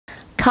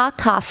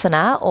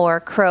Kakasana, or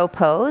crow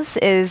pose,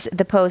 is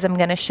the pose I'm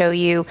going to show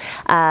you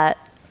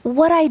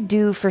what I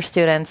do for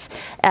students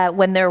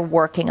when they're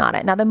working on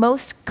it. Now, the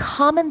most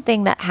common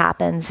thing that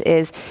happens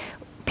is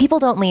people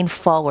don't lean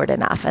forward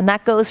enough, and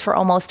that goes for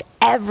almost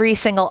every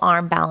single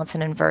arm balance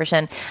and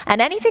inversion.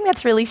 And anything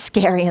that's really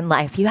scary in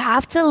life, you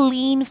have to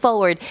lean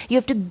forward. You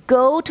have to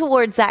go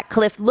towards that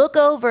cliff, look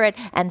over it,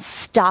 and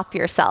stop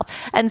yourself.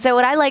 And so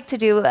what I like to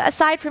do,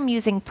 aside from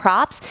using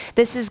props,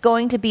 this is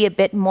going to be a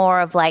bit more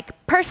of like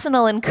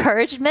personal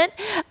encouragement,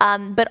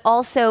 but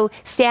also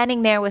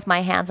standing there with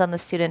my hands on the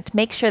student to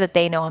make sure that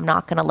they know I'm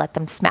not going to let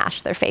them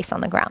smash their face on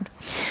the ground.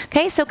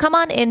 Okay, so come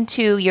on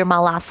into your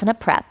Malasana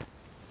prep.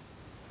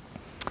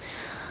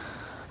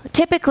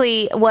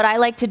 Typically, what I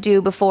like to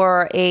do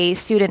before a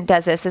student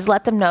does this is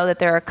let them know that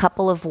there are a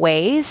couple of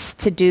ways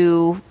to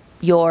do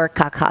your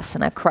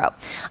Kakasana crow.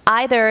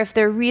 Either if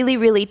they're really,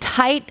 really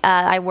tight,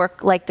 I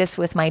work like this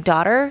with my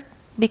daughter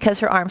because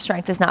her arm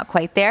strength is not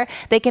quite there.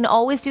 They can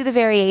always do the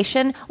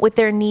variation with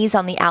their knees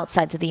on the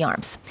outsides of the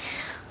arms.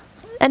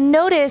 And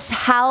notice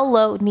how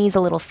low, knees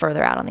a little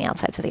further out on the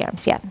outsides of the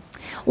arms, yeah.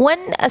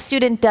 When a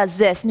student does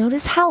this,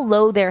 notice how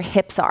low their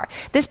hips are.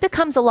 This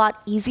becomes a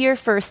lot easier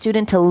for a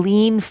student to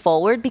lean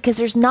forward because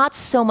there's not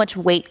so much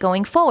weight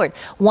going forward.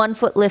 One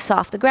foot lifts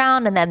off the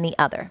ground and then the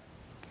other.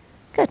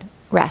 Good.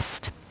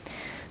 Rest.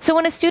 So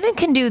when a student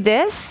can do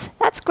this,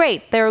 that's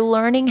great. They're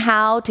learning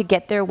how to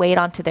get their weight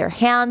onto their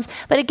hands.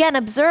 But again,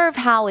 observe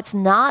how it's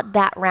not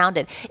that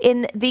rounded.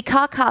 In the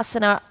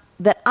Kakasana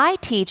that I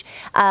teach,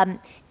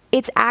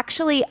 it's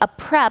actually a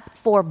prep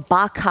for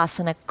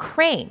Bakasana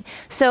crane.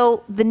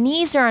 So the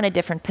knees are in a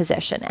different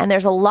position, and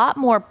there's a lot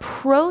more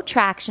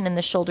protraction in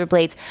the shoulder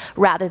blades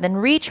rather than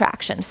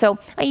retraction. So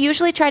I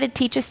usually try to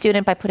teach a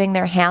student by putting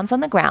their hands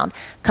on the ground,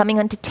 coming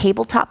onto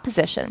tabletop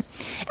position,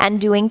 and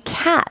doing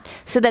cat,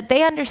 so that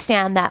they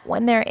understand that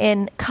when they're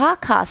in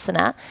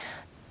Kakasana,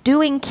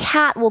 doing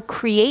cat will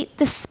create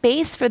the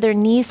space for their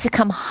knees to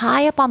come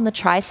high up on the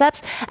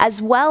triceps,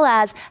 as well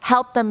as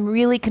help them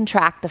really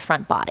contract the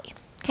front body.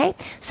 Okay,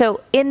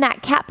 so in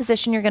that cat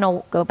position, you're going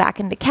to go back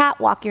into cat,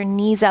 walk your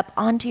knees up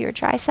onto your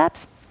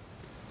triceps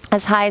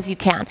as high as you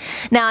can.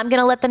 Now, I'm going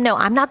to let them know,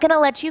 I'm not going to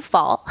let you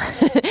fall.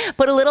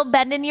 Put a little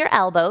bend in your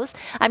elbows.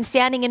 I'm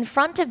standing in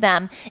front of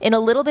them in a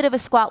little bit of a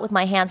squat with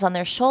my hands on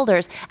their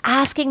shoulders,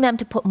 asking them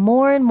to put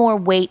more and more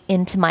weight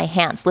into my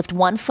hands. Lift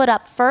one foot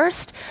up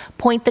first,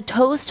 point the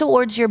toes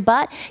towards your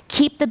butt,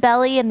 keep the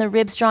belly and the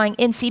ribs drawing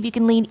in. See if you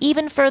can lean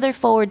even further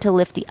forward to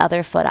lift the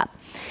other foot up.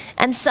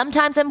 And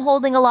sometimes I'm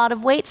holding a lot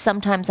of weight,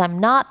 sometimes I'm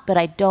not, but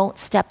I don't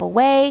step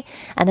away.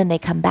 And then they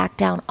come back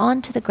down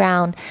onto the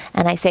ground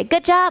and I say,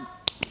 good job.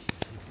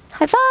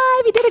 High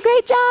five, you did a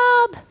great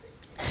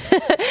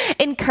job.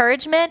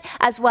 Encouragement,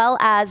 as well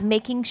as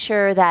making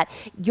sure that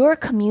you're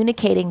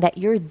communicating that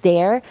you're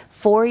there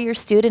for your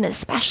student,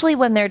 especially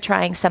when they're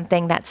trying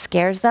something that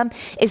scares them,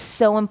 is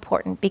so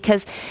important,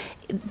 because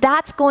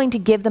that's going to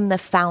give them the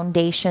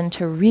foundation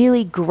to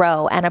really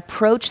grow and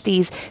approach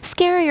these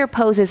scarier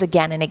poses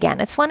again and again.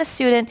 It's when a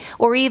student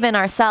or even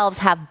ourselves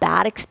have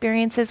bad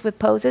experiences with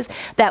poses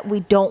that we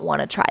don't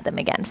want to try them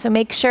again. So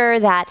make sure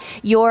that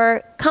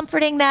you're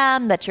comforting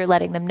them, that you're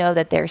letting them know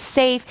that they're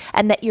safe,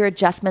 and that your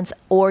adjustments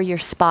or your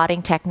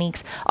spotting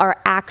techniques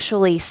are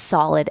actually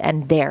solid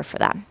and there for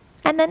them.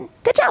 And then,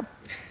 good job.